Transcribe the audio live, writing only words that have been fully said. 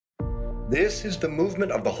This is the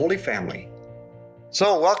movement of the Holy Family.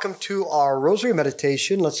 So, welcome to our Rosary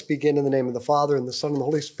Meditation. Let's begin in the name of the Father, and the Son, and the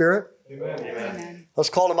Holy Spirit. Amen. Amen. Let's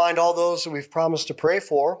call to mind all those that we've promised to pray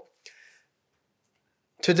for.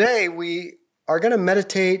 Today, we are going to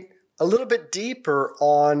meditate a little bit deeper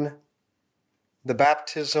on the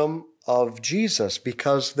baptism of Jesus,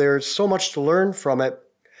 because there's so much to learn from it.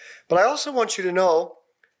 But I also want you to know,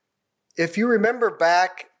 if you remember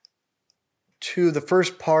back to the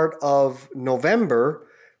first part of November,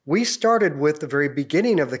 we started with the very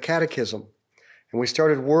beginning of the Catechism. And we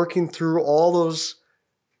started working through all those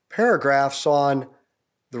paragraphs on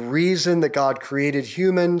the reason that God created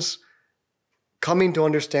humans, coming to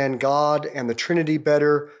understand God and the Trinity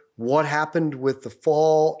better, what happened with the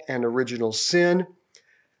fall and original sin.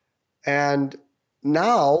 And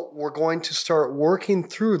now we're going to start working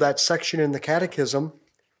through that section in the Catechism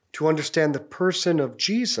to understand the person of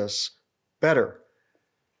Jesus better.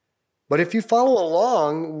 But if you follow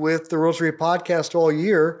along with the Rosary Podcast all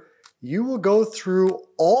year, you will go through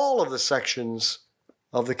all of the sections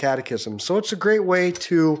of the Catechism. So it's a great way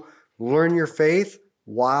to learn your faith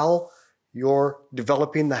while you're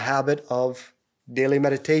developing the habit of daily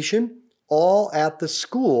meditation, all at the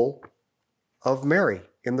School of Mary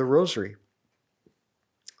in the Rosary.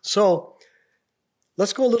 So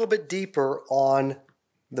let's go a little bit deeper on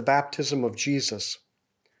the baptism of Jesus.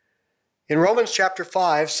 In Romans chapter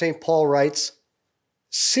 5, St. Paul writes,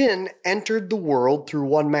 "Sin entered the world through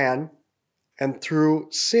one man, and through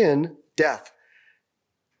sin, death.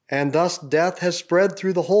 And thus death has spread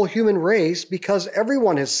through the whole human race because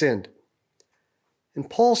everyone has sinned." And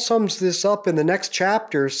Paul sums this up in the next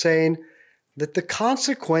chapter, saying that the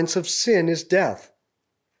consequence of sin is death.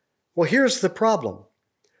 Well, here's the problem.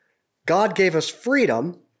 God gave us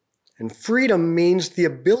freedom, and freedom means the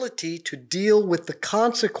ability to deal with the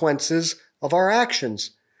consequences of our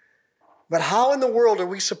actions. But how in the world are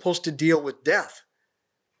we supposed to deal with death?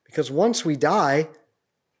 Because once we die,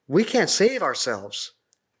 we can't save ourselves.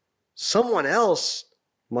 Someone else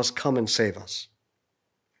must come and save us.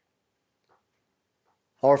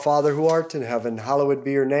 Our Father who art in heaven, hallowed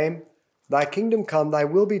be your name. Thy kingdom come, thy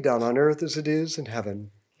will be done on earth as it is in heaven.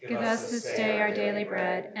 Give us this day our daily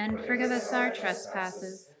bread, and forgive us our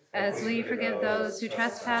trespasses, as we forgive those who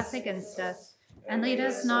trespass against us. And lead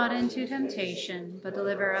us not into temptation, but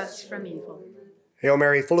deliver us from evil. Hail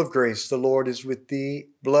Mary, full of grace, the Lord is with thee.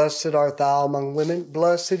 Blessed art thou among women.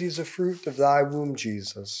 Blessed is the fruit of thy womb,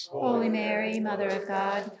 Jesus. Holy Mary, Mother of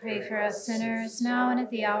God, pray for us sinners, now and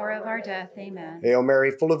at the hour of our death. Amen. Hail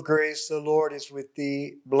Mary, full of grace, the Lord is with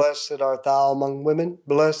thee. Blessed art thou among women.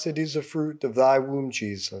 Blessed is the fruit of thy womb,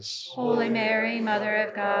 Jesus. Holy Mary, Mother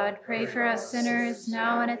of God, pray for us sinners,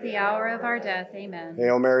 now and at the hour of our death. Amen.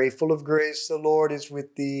 Hail Mary, full of grace, the Lord is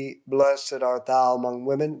with thee. Blessed art thou among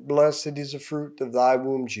women. Blessed is the fruit of thy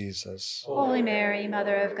womb, Jesus. Holy Mary,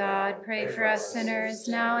 Mother of God, pray for us sinners,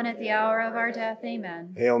 now and at the hour of our death.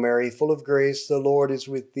 Amen. Hail Mary, full of grace, the Lord is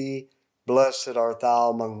with thee. Blessed art thou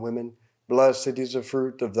among women. Blessed is the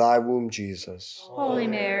fruit of thy womb, Jesus. Holy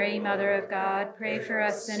Mary, Mother of God, pray for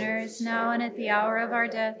us sinners, now and at the hour of our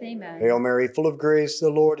death. Amen. Hail Mary, full of grace, the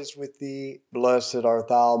Lord is with thee. Blessed art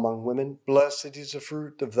thou among women. Blessed is the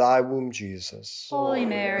fruit of thy womb, Jesus. Holy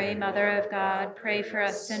Mary, Mother of God, pray for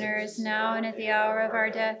us sinners, now and at the hour of our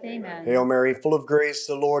death. Amen. Hail Mary, full of grace,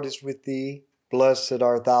 the Lord is with thee. Blessed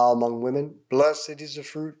art thou among women. Blessed is the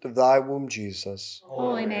fruit of thy womb, Jesus.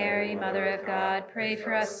 Holy Mary, Mother of God, pray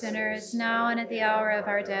for us sinners, now and at the hour of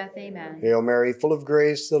our death. Amen. Hail Mary, full of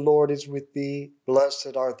grace, the Lord is with thee.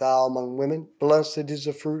 Blessed art thou among women. Blessed is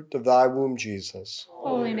the fruit of thy womb, Jesus.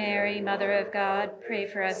 Holy Mary, Mother of God, pray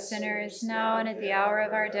for us sinners, now and at the hour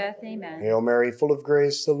of our death. Amen. Hail Mary, full of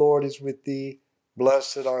grace, the Lord is with thee.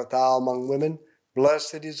 Blessed art thou among women.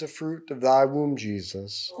 Blessed is the fruit of thy womb,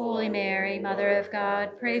 Jesus. Holy Mary, Mother of God,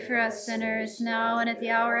 pray for us sinners, now and at the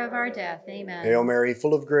hour of our death. Amen. Hail Mary,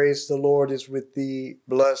 full of grace, the Lord is with thee.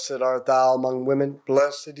 Blessed art thou among women.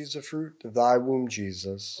 Blessed is the fruit of thy womb,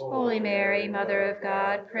 Jesus. Holy Mary, Mother of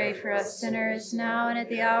God, pray for us sinners, now and at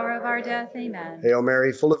the hour of our death. Amen. Hail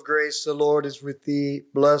Mary, full of grace, the Lord is with thee.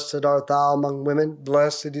 Blessed art thou among women.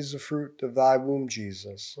 Blessed is the fruit of thy womb,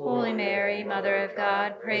 Jesus. Holy Mary, Mother of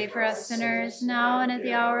God, pray for us sinners, now and at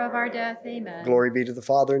the hour of our death. Amen. Glory be to the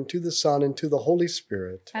Father, and to the Son, and to the Holy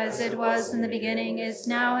Spirit. As it was in the beginning, is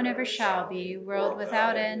now, and ever shall be, world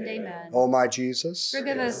without end. Amen. O my Jesus,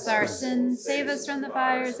 forgive us our sins, save us from the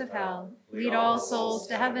fires of hell. Lead all souls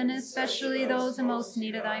to heaven, especially those in most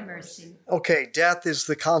need of thy mercy. Okay, death is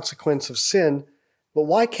the consequence of sin, but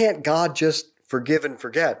why can't God just forgive and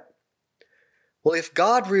forget? Well, if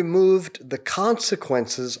God removed the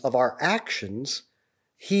consequences of our actions,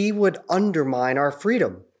 he would undermine our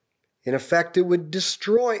freedom. In effect, it would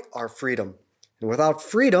destroy our freedom. And without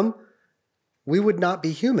freedom, we would not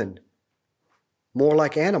be human, more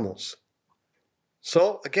like animals.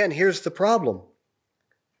 So again, here's the problem.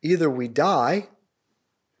 Either we die,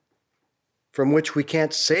 from which we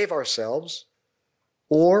can't save ourselves,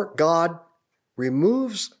 or God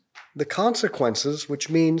removes the consequences, which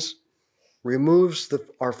means removes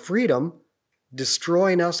our freedom,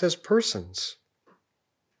 destroying us as persons.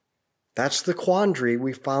 That's the quandary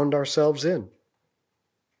we found ourselves in.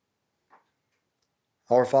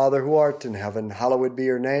 Our Father who art in heaven, hallowed be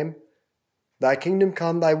your name. Thy kingdom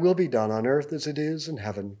come, thy will be done on earth as it is in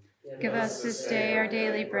heaven. Give us this day our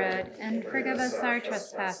daily bread, and forgive us our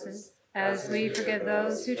trespasses, as we forgive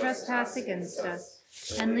those who trespass against us.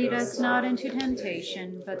 And lead us not into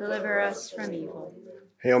temptation, but deliver us from evil.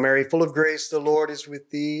 Hail Mary, full of grace, the Lord is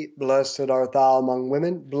with thee. Blessed art thou among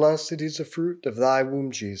women. Blessed is the fruit of thy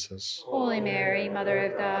womb, Jesus. Holy Mary, Mother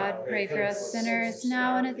of God, pray for us sinners,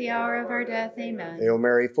 now and at the hour of our death. Amen. Hail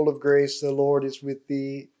Mary, full of grace, the Lord is with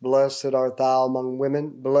thee. Blessed art thou among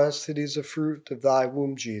women. Blessed is the fruit of thy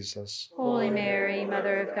womb, Jesus. Holy Mary,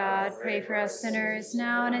 Mother of God, pray for us sinners,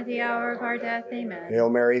 now and at the hour of our death. Amen.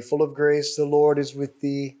 Hail Mary, full of grace, the Lord is with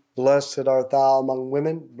thee. Blessed art thou among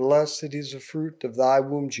women. Blessed is the fruit of thy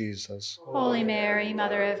womb, Jesus. Holy Mary,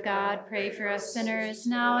 Mother of God, pray for us sinners,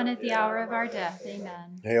 now and at the hour of our death.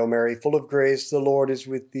 Amen. Hail Mary, full of grace, the Lord is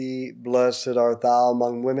with thee. Blessed art thou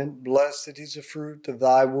among women. Blessed is the fruit of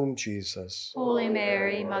thy womb, Jesus. Holy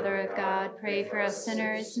Mary, Mother of God, pray for us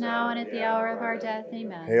sinners, now and at the hour of our death.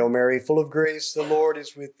 Amen. Hail Mary, full of grace, the Lord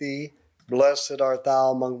is with thee. Blessed art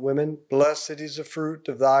thou among women. Blessed is the fruit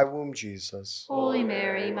of thy womb, Jesus. Holy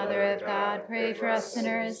Mary, Mother of God, pray for us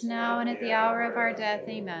sinners, now and at the hour of our death.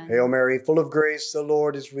 Amen. Hail Mary, full of grace, the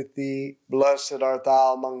Lord is with thee. Blessed art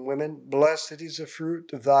thou among women. Blessed is the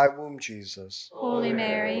fruit of thy womb, Jesus. Holy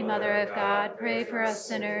Mary, Mother of God, pray for us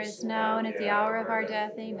sinners, now and at the hour of our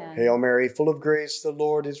death. Amen. Hail Mary, full of grace, the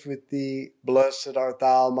Lord is with thee. Blessed art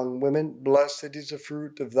thou among women. Blessed is the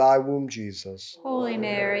fruit of thy womb, Jesus. Holy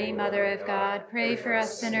Mary, Mother of God, pray for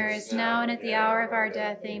us sinners, now and at the hour of our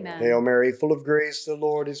death. Amen. Hail Mary, full of grace, the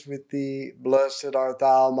Lord is with thee. Blessed art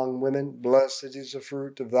thou among women. Blessed is the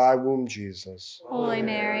fruit of thy womb, Jesus. Holy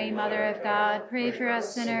Mary, Mother of God, pray for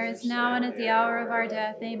us sinners, now and at the hour of our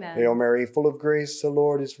death. Amen. Hail Mary, full of grace, the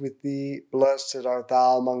Lord is with thee. Blessed art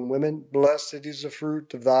thou among women. Blessed is the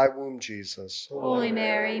fruit of thy womb, Jesus. Holy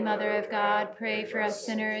Mary, Mother of God, pray for us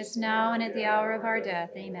sinners, now and at the hour of our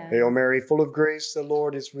death. Amen. Hail Mary, full of grace, the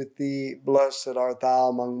Lord is with thee. Blessed art thou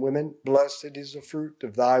among women. Blessed is the fruit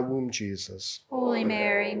of thy womb, Jesus. Holy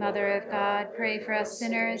Mary, Mother of God, pray for us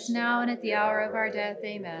sinners, now and at the hour of our death.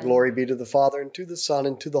 Amen. Glory be to the Father, and to the Son,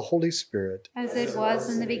 and to the Holy Spirit. As it was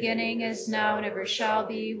in the beginning, is now, and ever shall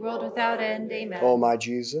be, world without end. Amen. O my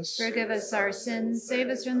Jesus, forgive us our sins, save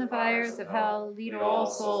us from the fires of hell, lead all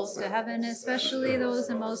souls to heaven, especially those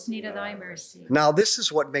in most need of thy mercy. Now this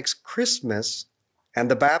is what makes Christmas and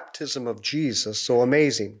the baptism of Jesus so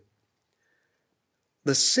amazing.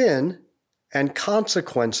 The sin and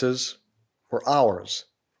consequences were ours,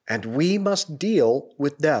 and we must deal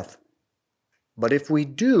with death. But if we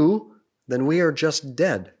do, then we are just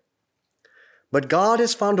dead. But God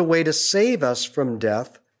has found a way to save us from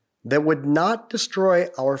death that would not destroy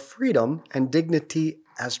our freedom and dignity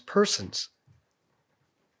as persons.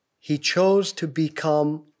 He chose to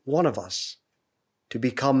become one of us, to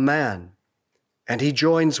become man, and he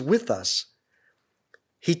joins with us.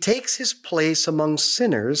 He takes his place among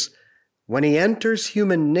sinners when he enters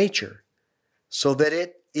human nature, so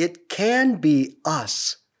that it can be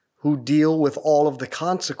us who deal with all of the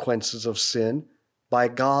consequences of sin by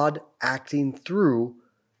God acting through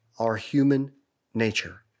our human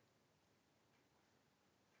nature.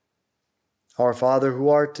 Our Father who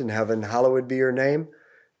art in heaven, hallowed be your name.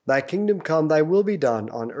 Thy kingdom come, thy will be done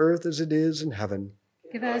on earth as it is in heaven.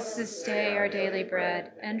 Give us this day our daily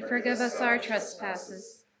bread, and forgive us our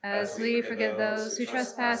trespasses, as we forgive those who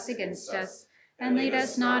trespass against us. And lead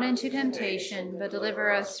us not into temptation, but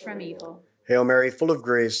deliver us from evil. Hail Mary, full of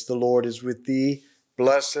grace, the Lord is with thee.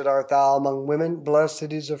 Blessed art thou among women.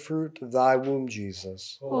 Blessed is the fruit of thy womb,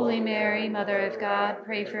 Jesus. Holy Mary, Mother of God,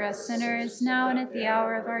 pray for us sinners, now and at the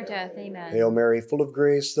hour of our death. Amen. Hail Mary, full of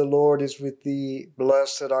grace, the Lord is with thee.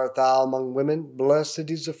 Blessed art thou among women. Blessed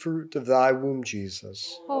is the fruit of thy womb,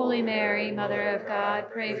 Jesus. Holy Mary, Mother of God,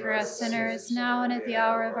 pray for us sinners, now and at the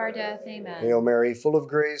hour of our death. Amen. Hail Mary, full of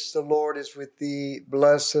grace, the Lord is with thee.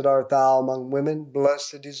 Blessed art thou among women.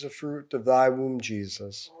 Blessed is the fruit of thy womb,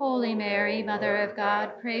 Jesus. Holy Mary, Mother of God,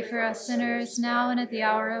 God, pray for us sinners, now and at the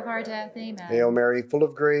hour of our death. Amen. Hail Mary, full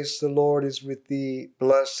of grace, the Lord is with thee.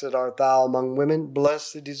 Blessed art thou among women.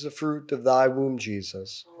 Blessed is the fruit of thy womb,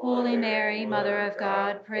 Jesus. Holy Mary, Mother of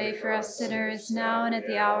God, pray for us sinners, now and at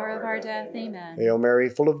the hour of our death. Amen. Hail Mary,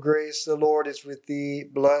 full of grace, the Lord is with thee.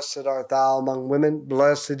 Blessed art thou among women.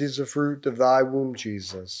 Blessed is the fruit of thy womb,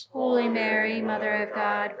 Jesus. Holy Mary, Mother of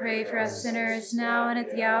God, pray for us sinners, now and at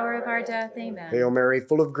the hour of our death. Amen. Hail Mary,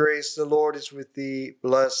 full of grace, the Lord is with thee.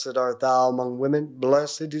 Blessed art thou among women.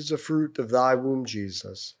 Blessed is the fruit of thy womb,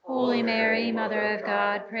 Jesus. Holy Mary, Mother of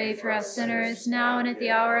God, pray for us sinners, now and at the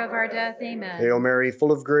hour of our death. Amen. Hail Mary,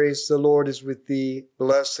 full of grace, the Lord is with thee.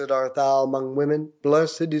 Blessed art thou among women.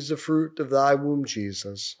 Blessed is the fruit of thy womb,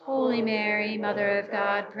 Jesus. Holy Mary, Mother of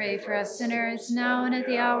God, pray for us sinners, now and at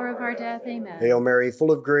the hour of our death. Amen. Hail Mary,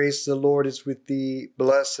 full of grace, the Lord is with thee.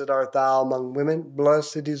 Blessed art thou among women.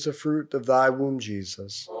 Blessed is the fruit of thy womb,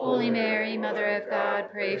 Jesus. Holy Mary, Mother of God,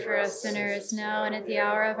 pray for us sinners, now and at the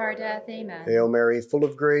hour of our death. Amen. Hail Mary, full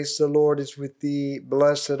of grace, the Lord is with thee.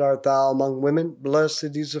 Blessed art thou among women.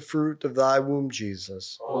 Blessed is the fruit of thy womb,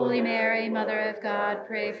 Jesus. Holy Mary, Mother of God,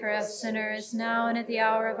 pray for us sinners, now and at the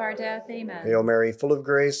hour of our death. Amen. Hail Mary, full of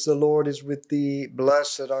grace, the Lord is with thee.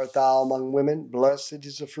 Blessed art thou among women. Blessed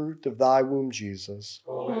is the fruit of thy womb, Jesus.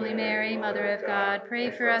 Holy Mary, Mother of God,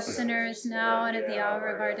 pray for us sinners, now and at the hour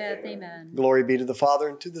of our death. Amen. Glory be to the Father,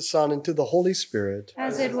 and to the Son, and to the Holy Spirit.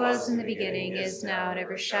 As it was in the beginning, is now, and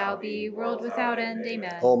ever shall be, world without end.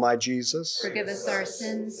 Amen. O my Jesus, forgive us our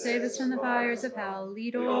sins, save us from the fires of hell,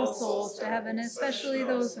 lead all souls to heaven, especially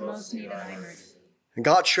those who most need thy mercy. and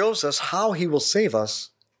God shows us how he will save us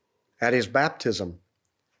at his baptism.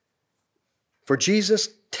 For Jesus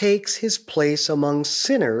takes his place among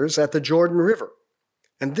sinners at the Jordan River.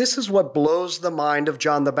 And this is what blows the mind of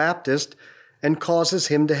John the Baptist and causes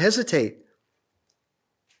him to hesitate.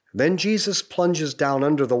 Then Jesus plunges down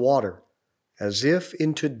under the water, as if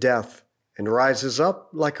into death, and rises up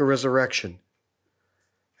like a resurrection.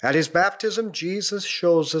 At his baptism, Jesus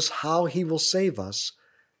shows us how he will save us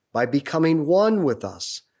by becoming one with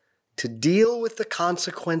us to deal with the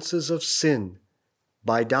consequences of sin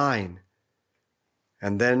by dying,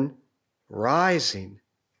 and then rising,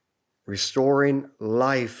 restoring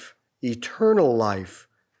life, eternal life,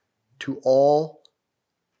 to all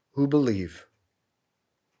who believe.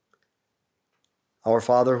 Our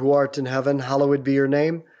Father who art in heaven, hallowed be your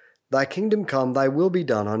name. Thy kingdom come, thy will be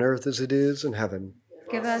done on earth as it is in heaven.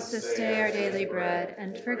 Give us this day our daily bread,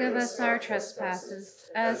 and forgive us our trespasses,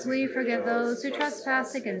 as we forgive those who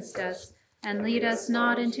trespass against us. And lead us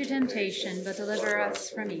not into temptation, but deliver us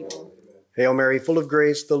from evil. Hail Mary, full of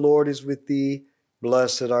grace, the Lord is with thee.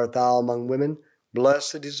 Blessed art thou among women.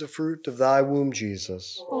 Blessed is the fruit of thy womb,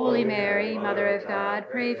 Jesus. Holy Mary, Mother of God,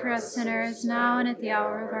 pray for us sinners, now and at the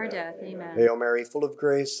hour of our death. Amen. Hail Mary, full of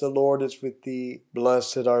grace, the Lord is with thee.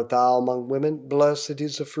 Blessed art thou among women. Blessed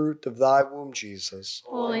is the fruit of thy womb, Jesus.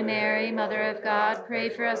 Holy Mary, Mother of God, pray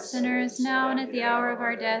for us sinners, now and at the hour of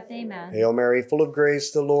our death. Amen. Hail Mary, full of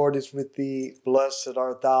grace, the Lord is with thee. Blessed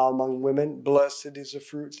art thou among women. Blessed is the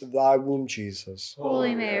fruit of thy womb, Jesus.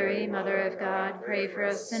 Holy Mary, Mother of God, pray for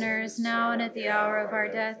us sinners, now and at the hour of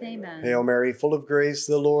our death. Amen. Hail Mary, full of grace,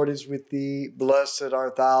 the Lord is with thee. Blessed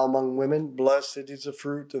art thou among women. Blessed is the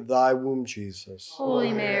fruit of thy womb, Jesus.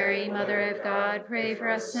 Holy Mary, Mother of God, pray for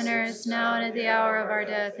us sinners, now and at the hour of our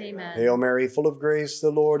death. Amen. Hail Mary, full of grace, the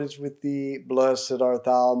Lord is with thee. Blessed art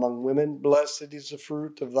thou among women. Blessed is the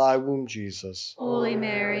fruit of thy womb, Jesus. Holy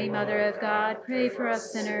Mary, Mother of God, pray for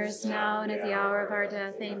us sinners, now and at the hour of our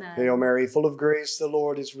death. Amen. Hail Mary, full of grace, the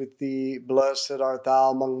Lord is with thee. Blessed art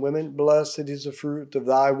thou among women. Blessed is the fruit of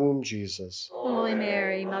thy womb, Jesus. Holy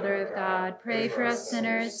Mary, Mother of God, pray for us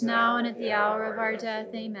sinners, now and at the hour of our death.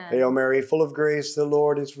 Amen. Hail Mary, full of grace, the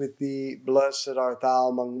Lord is with thee. Blessed art thou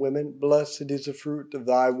among women. Blessed is the fruit of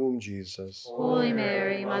thy womb, Jesus. Holy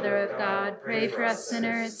Mary, Mother of God, pray for us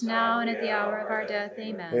sinners, now and at the hour of our death.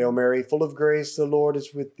 Amen. Hail Mary, full of grace, the Lord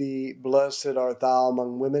is with thee. Blessed art thou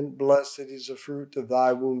among women. Blessed is the fruit of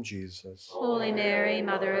thy womb, Jesus. Holy Mary,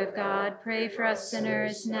 Mother of God, pray for us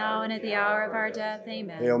sinners, now and at the hour of our death.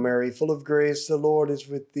 Amen. Hail Mary, full of grace, the Lord is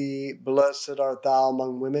with thee. Blessed art thou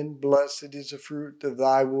among women. Blessed is the fruit of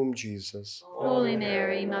thy womb, Jesus. Holy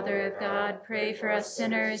Mary, Mother of God, pray for us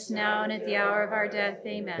sinners, now and at the hour of our death.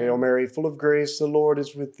 Amen. Hail Mary, full of grace, the Lord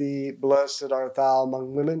is with thee. Blessed art thou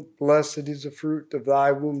among women. Blessed is the fruit of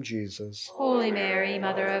thy womb, Jesus. Holy Mary,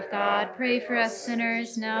 Mother of God, pray for us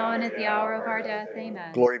sinners, now and at the hour of our death.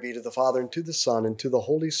 Amen. Glory be to the Father, and to the Son, and to the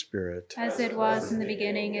Holy Spirit. As it was in the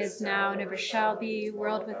beginning, is now, and ever shall be,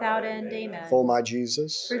 world without end. Amen. O my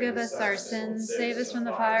Jesus, forgive us our sins, save us from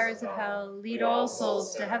the fires of hell, lead all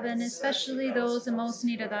souls to heaven, especially those in most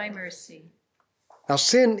need of thy mercy. Now,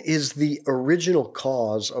 sin is the original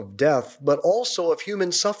cause of death, but also of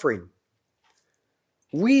human suffering.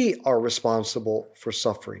 We are responsible for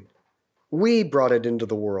suffering. We brought it into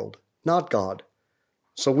the world, not God.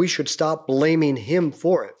 So we should stop blaming him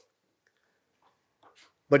for it.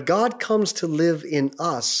 But God comes to live in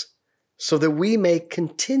us so that we may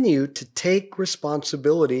continue to take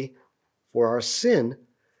responsibility for our sin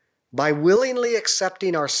by willingly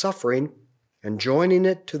accepting our suffering and joining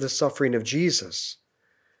it to the suffering of Jesus.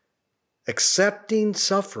 Accepting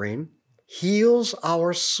suffering heals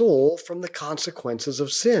our soul from the consequences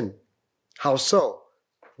of sin. How so?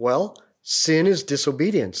 Well, sin is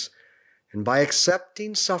disobedience. And by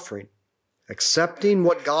accepting suffering, accepting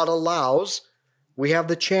what God allows, we have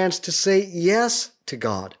the chance to say yes to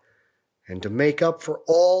God and to make up for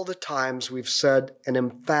all the times we've said an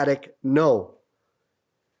emphatic no.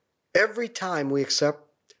 Every time we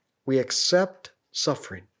accept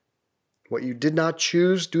suffering, what you did not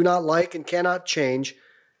choose, do not like, and cannot change,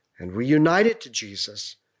 and reunite it to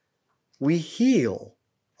Jesus, we heal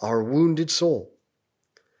our wounded soul.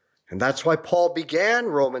 And that's why Paul began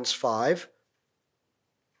Romans 5,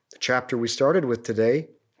 the chapter we started with today,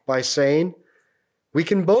 by saying, we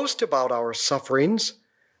can boast about our sufferings.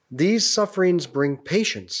 These sufferings bring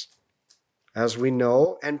patience, as we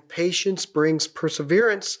know, and patience brings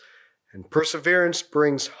perseverance, and perseverance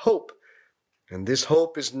brings hope. And this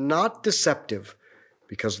hope is not deceptive,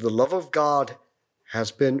 because the love of God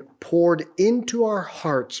has been poured into our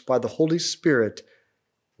hearts by the Holy Spirit,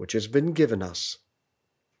 which has been given us.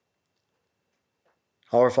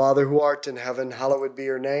 Our Father who art in heaven, hallowed be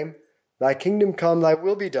your name. Thy kingdom come, thy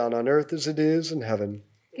will be done on earth as it is in heaven.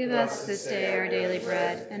 Give us this day our daily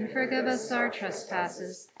bread, and forgive us our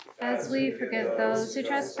trespasses, as we forgive those who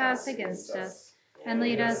trespass against us. And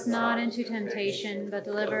lead us not into temptation, but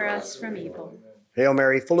deliver us from evil. Hail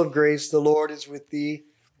Mary, full of grace, the Lord is with thee.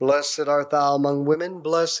 Blessed art thou among women,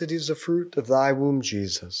 blessed is the fruit of thy womb,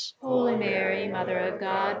 Jesus. Holy Mary, Mother of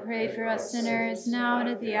God, pray for us sinners, now and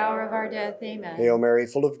at the hour of our death. Amen. Hail Mary,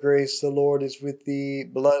 full of grace, the Lord is with thee.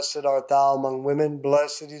 Blessed art thou among women,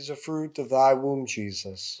 blessed is the fruit of thy womb,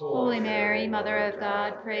 Jesus. Holy Mary, Mother of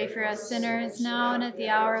God, pray for us sinners, now and at the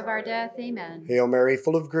hour of our death. Amen. Hail Mary,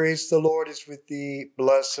 full of grace, the Lord is with thee.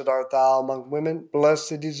 Blessed art thou among women,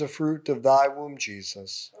 blessed is the fruit of thy womb,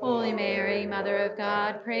 Jesus. Holy Mary, Mother of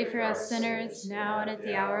God, pray for us sinners, now and at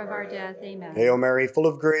the hour of our death. Amen. Hail Mary, full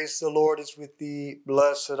of grace, the Lord is with thee.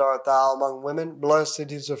 Blessed art thou among women,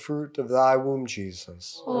 blessed is the fruit of thy womb,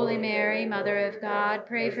 Jesus. Holy Mary, Mother of God,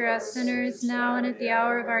 pray for us sinners, now and at the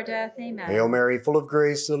hour of our death. Amen. Hail Mary, full of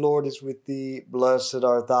grace, the Lord is with thee. Blessed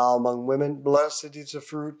art thou among women, blessed is the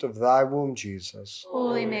fruit of thy womb, Jesus.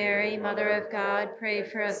 Holy Mary, Mother of God, pray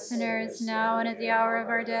for us sinners, now and at the hour of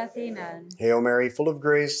our death. Amen. Hail Mary, full of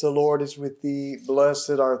grace, the Lord is with thee.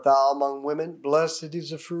 Blessed art thou among women, blessed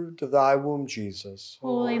is the fruit of thy womb, Jesus.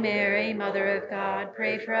 Holy Mary, Mother of God,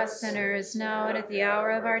 pray for us sinners, now and at the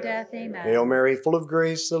hour of our death. Amen. Hail Mary, full of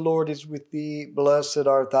grace, the Lord is with thee. Blessed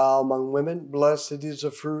art thou among women, blessed is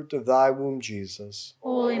the fruit of thy womb, Jesus.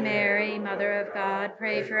 Holy Mary, Mother of God,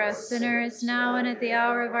 pray for us sinners, now and at the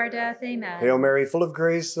hour of our death. Amen. Hail Mary, full of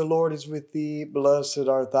grace, the Lord is with thee. Blessed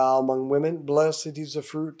art thou among women, blessed is the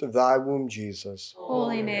fruit of thy womb, Jesus.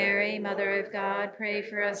 Holy Mary, Mother of God, pray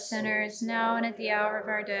for us sinners, now and at the hour of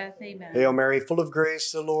our death. Amen. Hail Mary, full of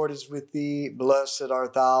grace, the Lord is with thee. Blessed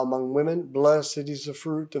art thou among women, blessed is the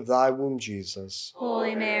fruit of thy womb, Jesus.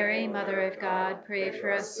 Holy Mary, Mother of God, pray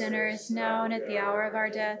for us sinners, now and at the hour of our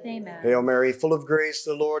death. Amen. Hail Mary, full of grace,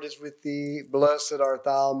 the Lord is with thee. Blessed art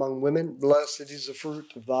thou among women, blessed is the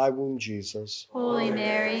fruit of thy womb, Jesus. Holy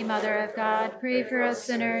Mary, Mother of God, pray for us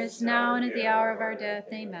sinners, now and at the hour of our death.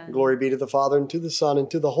 Amen. Glory be to the Father, and to the Son, and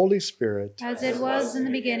to the Holy Spirit. As it was in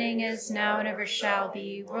the beginning, is now, and ever shall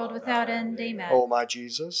be, world without end. Amen. O my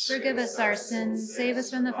Jesus, forgive us our sins, save us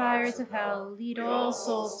from the fires of hell, lead all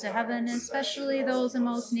souls to heaven, especially those in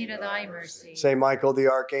most need of thy mercy. Saint Michael the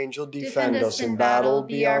Archangel, defend us in battle,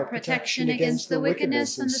 be our protection against the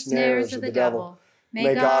wickedness and snares of the devil.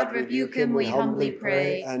 May God rebuke him, we humbly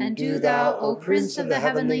pray, and do thou, O Prince of the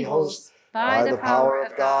heavenly host, by the power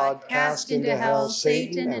of God, cast into hell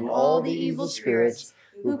Satan and all the evil spirits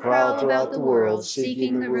who prowl throughout the world,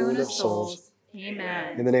 seeking the ruin of souls.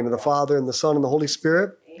 Amen. In the name of the Father, and the Son, and the Holy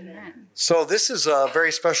Spirit. Amen. So this is a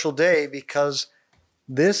very special day, because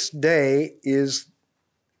this day is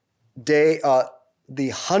the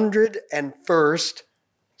 101st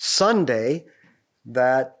Sunday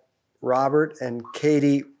that Robert and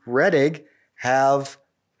Katie Rettig have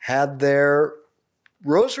had their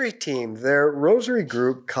rosary team, their rosary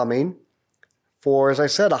group coming for, as I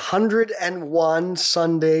said, 101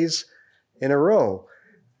 Sundays in a row.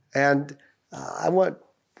 And I want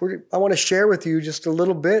to share with you just a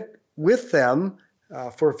little bit with them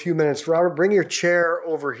for a few minutes. Robert, bring your chair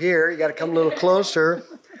over here. You got to come a little closer.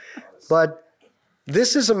 But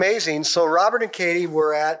this is amazing. So Robert and Katie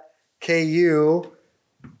were at KU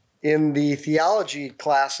in the theology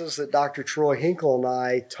classes that Dr. Troy Hinkle and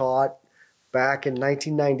I taught back in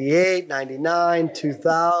 1998, 99,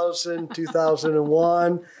 2000,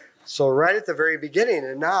 2001. So right at the very beginning.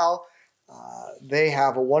 And now they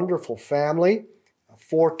have a wonderful family,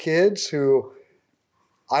 4 kids who,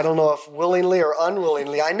 I don't know if willingly or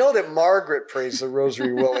unwillingly. I know that Margaret prays the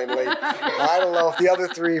rosary willingly. I don't know if the other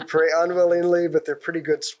 3 pray unwillingly, but they're pretty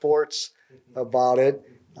good sports about it.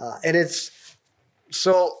 And it's,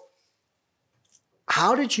 so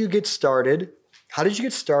how did you get started? How did you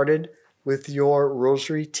get started with your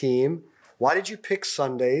rosary team? Why did you pick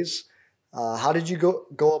Sundays? How did you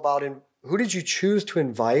go about it? Who did you choose to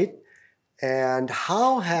invite? And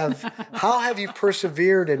how have you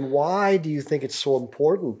persevered, and why do you think it's so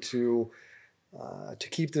important to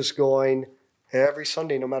keep this going every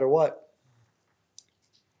Sunday, no matter what?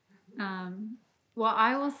 Well,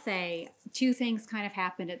 I will say 2 things kind of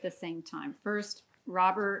happened at the same time. First,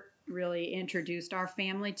 Robert really introduced our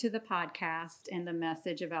family to the podcast and the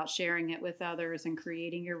message about sharing it with others and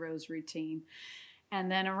creating your rosary team. And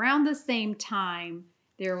then around the same time,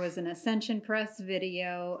 there was an Ascension Press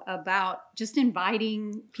video about just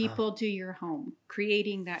inviting people to your home,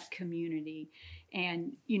 creating that community,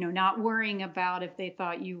 and, not worrying about if they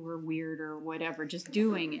thought you were weird or whatever, just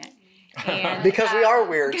doing it. And, because we are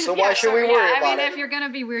weird, so why should we worry about it? If you're going to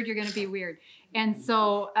be weird, you're going to be weird. And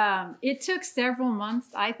so it took several months,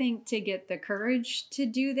 I think, to get the courage to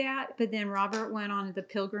do that. But then Robert went on the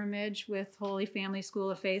pilgrimage with Holy Family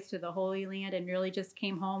School of Faith to the Holy Land and really just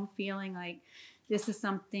came home feeling like this is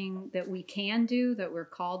something that we can do, that we're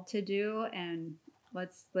called to do, and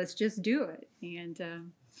let's just do it.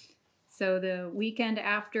 And so the weekend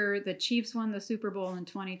after the Chiefs won the Super Bowl in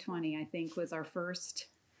 2020, I think, was our first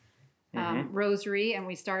rosary, and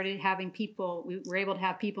we started having people. We were able to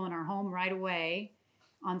have people in our home right away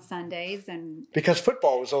on Sundays, and because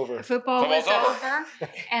football was over. Football was over,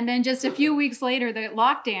 and then just a few weeks later, the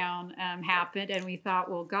lockdown happened, and we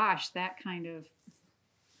thought, well, gosh, that kind of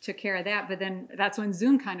took care of that. But then that's when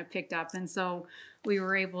Zoom kind of picked up, and so we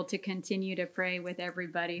were able to continue to pray with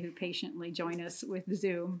everybody who patiently joined us with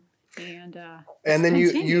Zoom, and then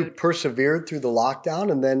you persevered through the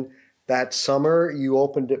lockdown, and then that summer, you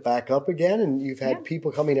opened it back up again, and you've had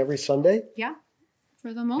people coming every Sunday? Yeah.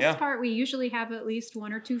 For the most part, we usually have at least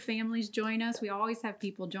 1 or 2 families join us. We always have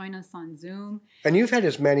people join us on Zoom. And you've had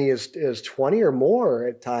as many as 20 or more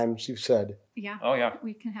at times, you've said. Yeah. Oh, yeah.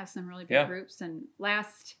 We can have some really big groups. And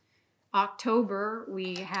last October,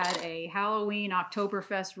 we had a Halloween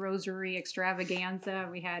Oktoberfest Rosary Extravaganza.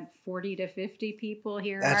 We had 40 to 50 people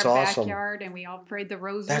here in our backyard, and we all prayed the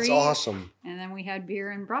rosary. That's awesome. And then we had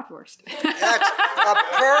beer and bratwurst. That's a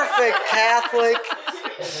perfect Catholic.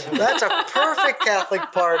 That's a perfect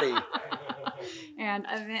Catholic party. And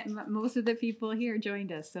most of the people here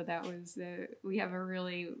joined us, so that was we have a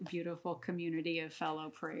really beautiful community of fellow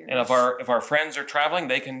prayers. And if our friends are traveling,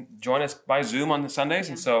 they can join us by Zoom on the Sundays,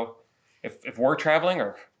 and so. If we're traveling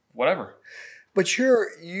or whatever. But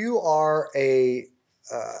you are a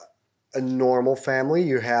normal family.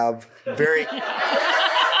 You have very...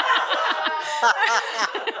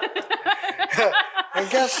 I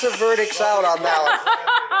guess the verdict's out on that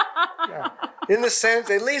one. Yeah. In the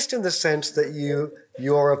sense, at least in the sense that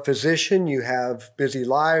you're a physician, you have busy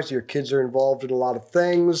lives, your kids are involved in a lot of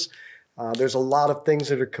things. There's a lot of things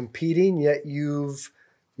that are competing, yet you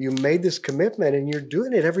made this commitment and you're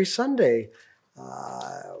doing it every Sunday.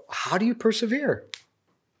 How do you persevere?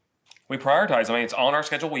 We prioritize. I mean, it's on our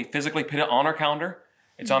schedule. We physically put it on our calendar.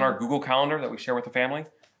 It's on our Google Calendar that we share with the family.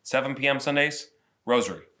 7 p.m. Sundays,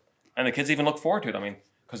 rosary. And the kids even look forward to it. I mean,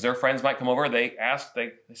 because their friends might come over. They ask,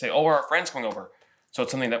 they say, oh, are our friends coming over? So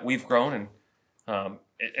it's something that we've grown, and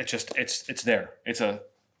it's there. It's a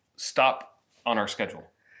stop on our schedule.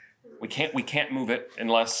 We can't move it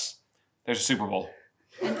unless there's a Super Bowl.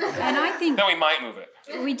 And I think then we might move it.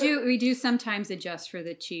 We do sometimes adjust for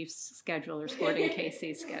the Chiefs' schedule or Sporting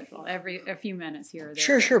KC's schedule a few minutes here or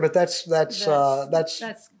there. Sure, but that's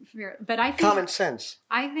fair. But I think common sense.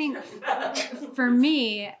 I think for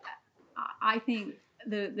me, I think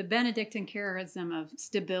the Benedictine charism of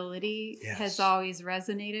stability has always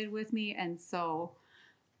resonated with me, and so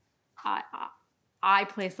I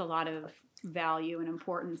place a lot of value and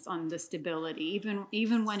importance on the stability.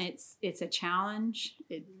 Even when it's a challenge,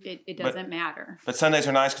 it doesn't matter. But Sundays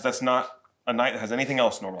are nice because that's not a night that has anything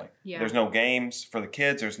else normally. Yeah. There's no games for the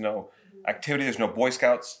kids. There's no activity. There's no Boy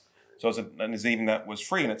Scouts. So it's an evening that was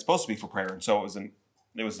free, and it's supposed to be for prayer. And so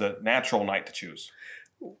it was the natural night to choose.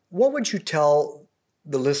 What would you tell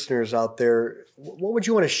the listeners out there? What would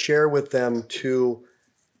you want to share with them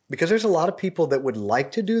because there's a lot of people that would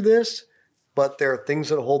like to do this, but there are things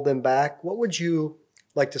that hold them back. What would you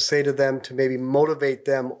like to say to them to maybe motivate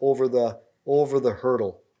them over the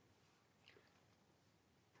hurdle?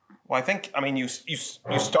 Well, I think, you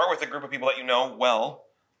start with a group of people that you know well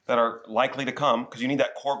that are likely to come, because you need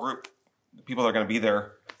that core group, the people that are going to be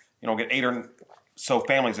there. Get 8 or so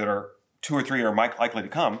families that are 2 or 3 are likely to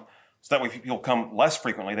come, so that way if people come less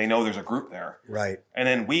frequently, they know there's a group there. Right. And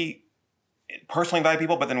then we personally invite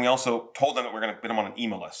people, but then we also told them that we're going to put them on an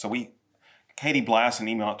email list. So Katie blasts an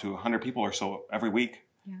email out to 100 people or so every week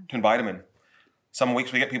to invite them in. Some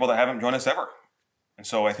weeks we get people that haven't joined us ever. And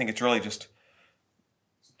so I think it's really just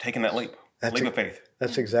taking that leap of faith.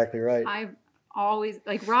 That's exactly right. I always,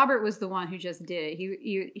 Robert was the one who just did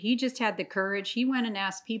it. He just had the courage. He went and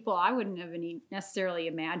asked people I wouldn't have necessarily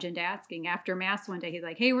imagined asking. After Mass one day, he's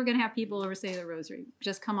like, hey, we're going to have people over say the rosary.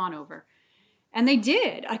 Just come on over. And they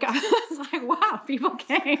did. I was like, wow, people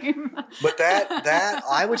came. But that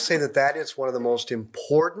I would say that is one of the most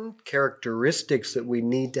important characteristics that we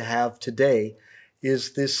need to have today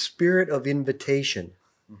is this spirit of invitation.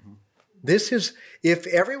 Mm-hmm. If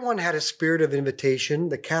everyone had a spirit of invitation,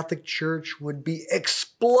 the Catholic Church would be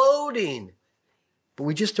exploding. But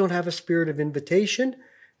we just don't have a spirit of invitation.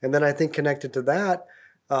 And then I think connected to that,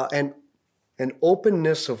 an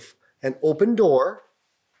openness of an open door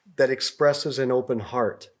that expresses an open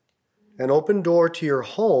heart. An open door to your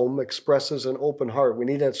home expresses an open heart. We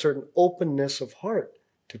need a certain openness of heart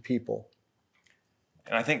to people.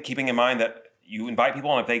 And I think keeping in mind that you invite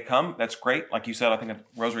people, and if they come, that's great. Like you said, I think at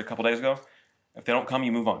Rosary a couple days ago, if they don't come,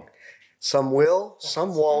 you move on. Some will,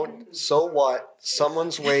 some won't. So what?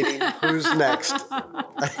 Someone's waiting. Who's next?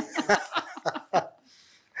 That's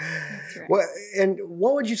right. Well, and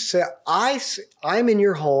what would you say? I'm in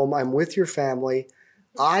your home. I'm with your family.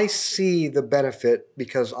 I see the benefit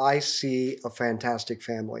because I see a fantastic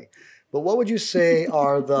family. But what would you say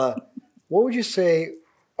are the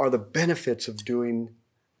benefits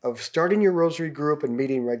of starting your Rosary group and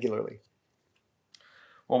meeting regularly?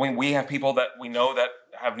 Well, we have people that we know that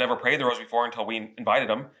have never prayed the Rosary before until we invited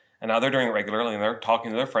them, and now they're doing it regularly and they're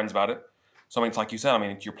talking to their friends about it. So it's like you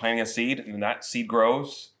said, you're planting a seed, and then that seed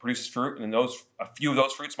grows, produces fruit, and then a few of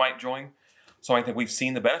those fruits might join. So I think we've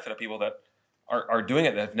seen the benefit of people that are doing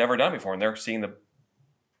it that have never done before, and they're seeing the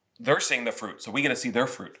fruit. So we get to see their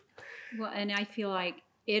fruit. Well, and I feel like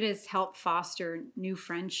it has helped foster new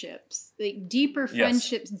friendships, deeper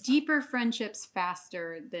friendships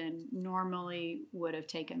faster than normally would have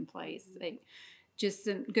taken place. Just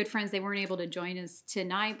some good friends, they weren't able to join us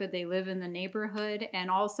tonight, but they live in the neighborhood, and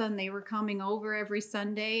all of a sudden they were coming over every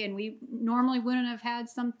Sunday, and we normally wouldn't have had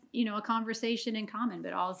a conversation in common,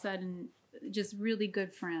 but all of a sudden just really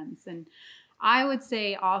good friends. And I would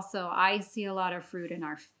say also, I see a lot of fruit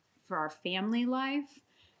for our family life.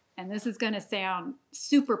 And this is going to sound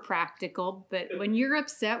super practical, but when you're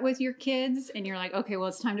upset with your kids and you're like, okay, well,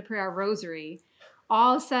 it's time to pray our rosary,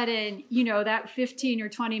 all of a sudden, that 15 or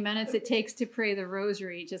 20 minutes it takes to pray the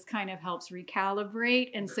rosary just kind of helps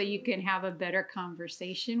recalibrate. And so you can have a better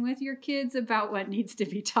conversation with your kids about what needs to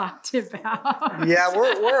be talked about. Yeah,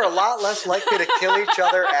 we're a lot less likely to kill each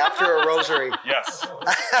other after a rosary. Yes.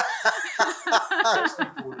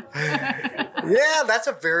 Yeah, that's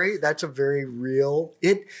a very real.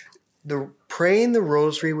 Praying the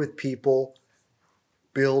rosary with people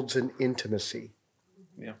builds an intimacy.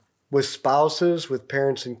 Yeah. With spouses, with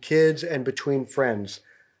parents and kids, and between friends.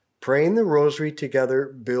 Praying the rosary together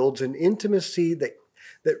builds an intimacy that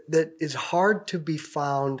is hard to be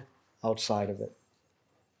found outside of it.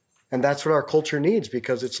 And that's what our culture needs,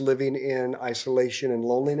 because it's living in isolation and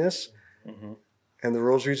loneliness. Mm-hmm. And the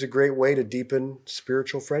rosary is a great way to deepen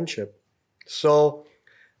spiritual friendship. So,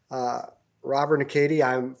 Robert and Katie,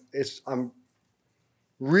 I'm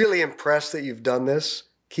really impressed that you've done this.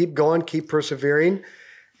 Keep going, keep persevering.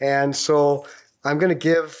 And so I'm going to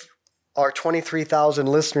give our 23,000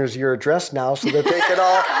 listeners your address now so that they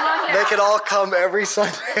could all come every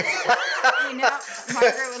Sunday.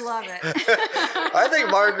 Margaret would love it. I think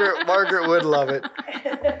Margaret would love it.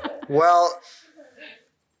 Well,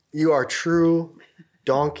 you are true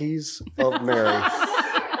donkeys of Mary.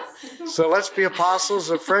 So let's be apostles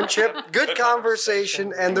of friendship, good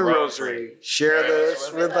conversation, and the rosary. Share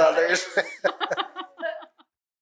this with others.